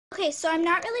Okay, so I'm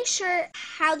not really sure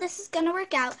how this is going to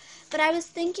work out, but I was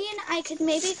thinking I could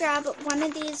maybe grab one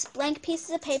of these blank pieces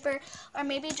of paper, or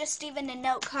maybe just even a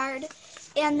note card,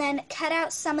 and then cut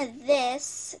out some of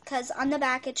this, because on the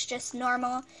back it's just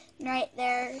normal, right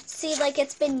there. See, like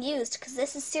it's been used, because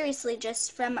this is seriously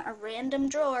just from a random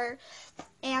drawer.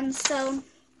 And so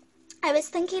I was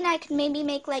thinking I could maybe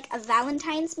make like a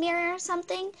Valentine's mirror or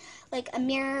something, like a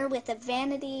mirror with a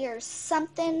vanity or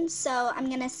something. So I'm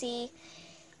going to see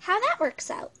how that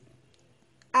works out.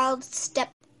 I'll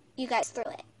step you guys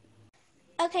through it.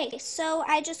 Okay, so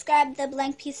I just grabbed the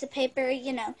blank piece of paper,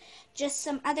 you know, just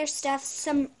some other stuff.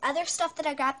 Some other stuff that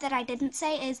I grabbed that I didn't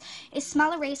say is a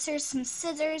small eraser, some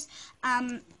scissors,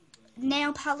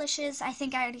 nail polishes, I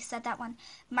think I already said that one,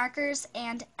 markers,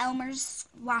 and Elmer's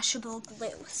washable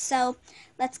glue. So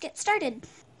let's get started.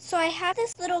 So I have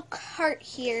this little cart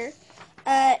here,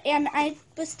 and I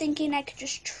was thinking I could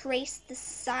just trace the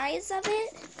size of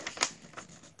it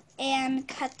and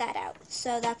cut that out.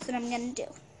 So that's what I'm going to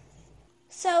do.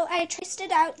 So I traced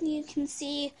it out, and you can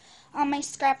see all my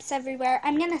scraps everywhere.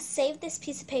 I'm going to save this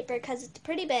piece of paper because it's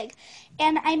pretty big,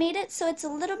 and I made it so it's a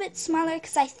little bit smaller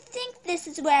because I think this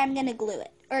is where I'm going to glue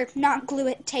it. Or not glue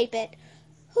it, tape it.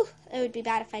 Whew, it would be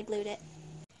bad if I glued it.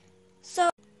 So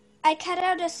I cut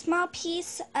out a small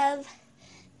piece of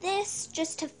this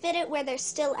just to fit it where there's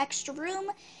still extra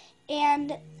room,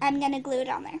 and I'm going to glue it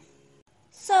on there.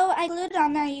 So I glued it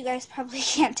on there, you guys probably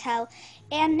can't tell.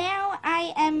 And now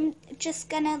I am just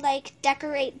gonna like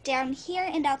decorate down here,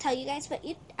 and I'll tell you guys what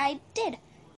I did.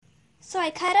 So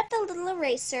I cut up the little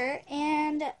eraser,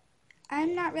 and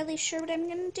I'm not really sure what I'm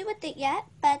gonna do with it yet,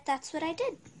 but that's what I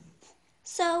did.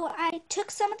 So I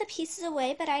took some of the pieces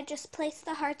away, but I just placed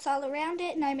the hearts all around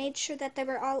it, and I made sure that they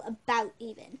were all about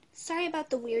even. Sorry about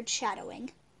the weird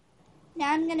shadowing.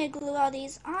 Now I'm gonna glue all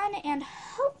these on, and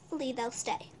hopefully they'll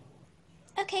stay.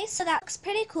 Okay, so that looks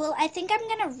pretty cool. I think I'm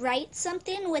going to write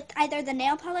something with either the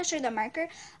nail polish or the marker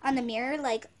on the mirror,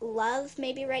 like love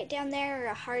maybe right down there, or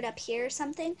a heart up here or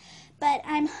something. But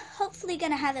I'm hopefully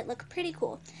going to have it look pretty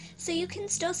cool. So you can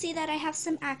still see that I have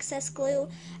some access glue,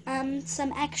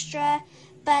 some extra,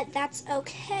 but that's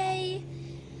okay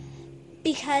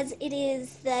because it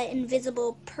is the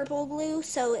invisible purple glue,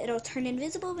 so it'll turn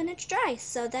invisible when it's dry.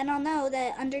 So then I'll know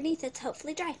that underneath it's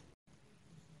hopefully dry.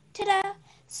 Ta-da!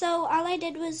 So all I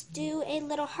did was do a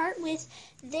little heart with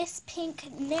this pink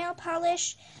nail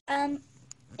polish.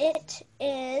 It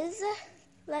is,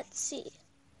 let's see,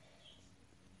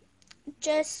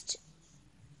 just,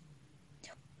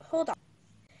 hold on.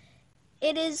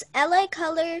 It is LA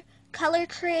Color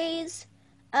Craze.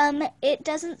 It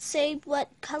doesn't say what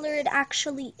color it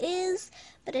actually is,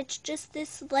 but it's just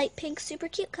this light pink, super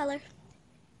cute color.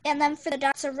 And then for the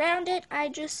dots around it, I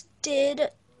just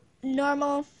did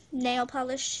normal nail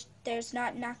polish. There's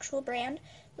not an actual brand,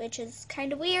 which is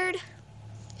kind of weird.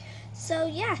 So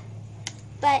yeah,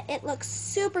 but it looks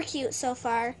super cute so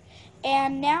far,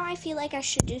 and now I feel like I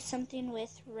should do something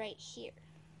with right here.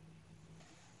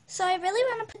 So I really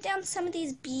want to put down some of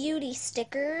these beauty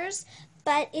stickers,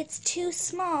 but it's too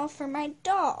small for my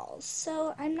dolls,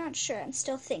 so I'm not sure. I'm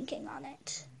still thinking on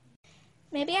it.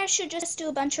 Maybe I should just do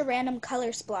a bunch of random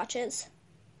color splotches.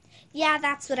 Yeah,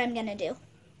 that's what I'm gonna do.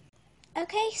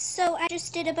 Okay, so I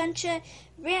just did a bunch of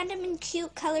random and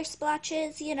cute color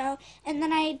splotches, you know, and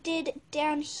then I did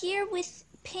down here with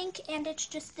pink, and it's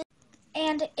just this,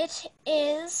 and it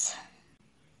is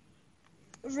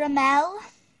Ramel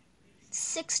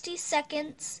 60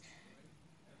 Seconds,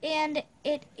 and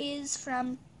it is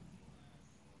from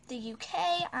the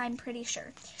UK, I'm pretty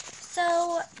sure.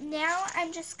 So now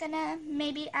I'm just gonna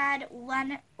maybe add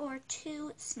 1 or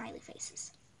 2 smiley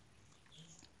faces.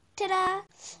 Ta-da!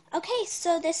 Okay,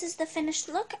 so this is the finished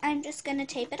look. I'm just going to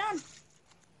tape it on.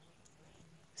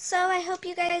 So I hope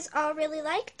you guys all really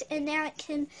liked, and now it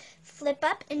can flip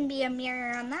up and be a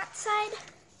mirror on that side,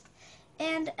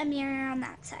 and a mirror on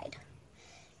that side.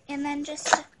 And then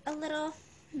just a little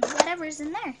whatever's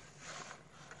in there.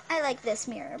 I like this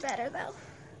mirror better though.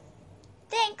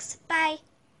 Thanks, bye!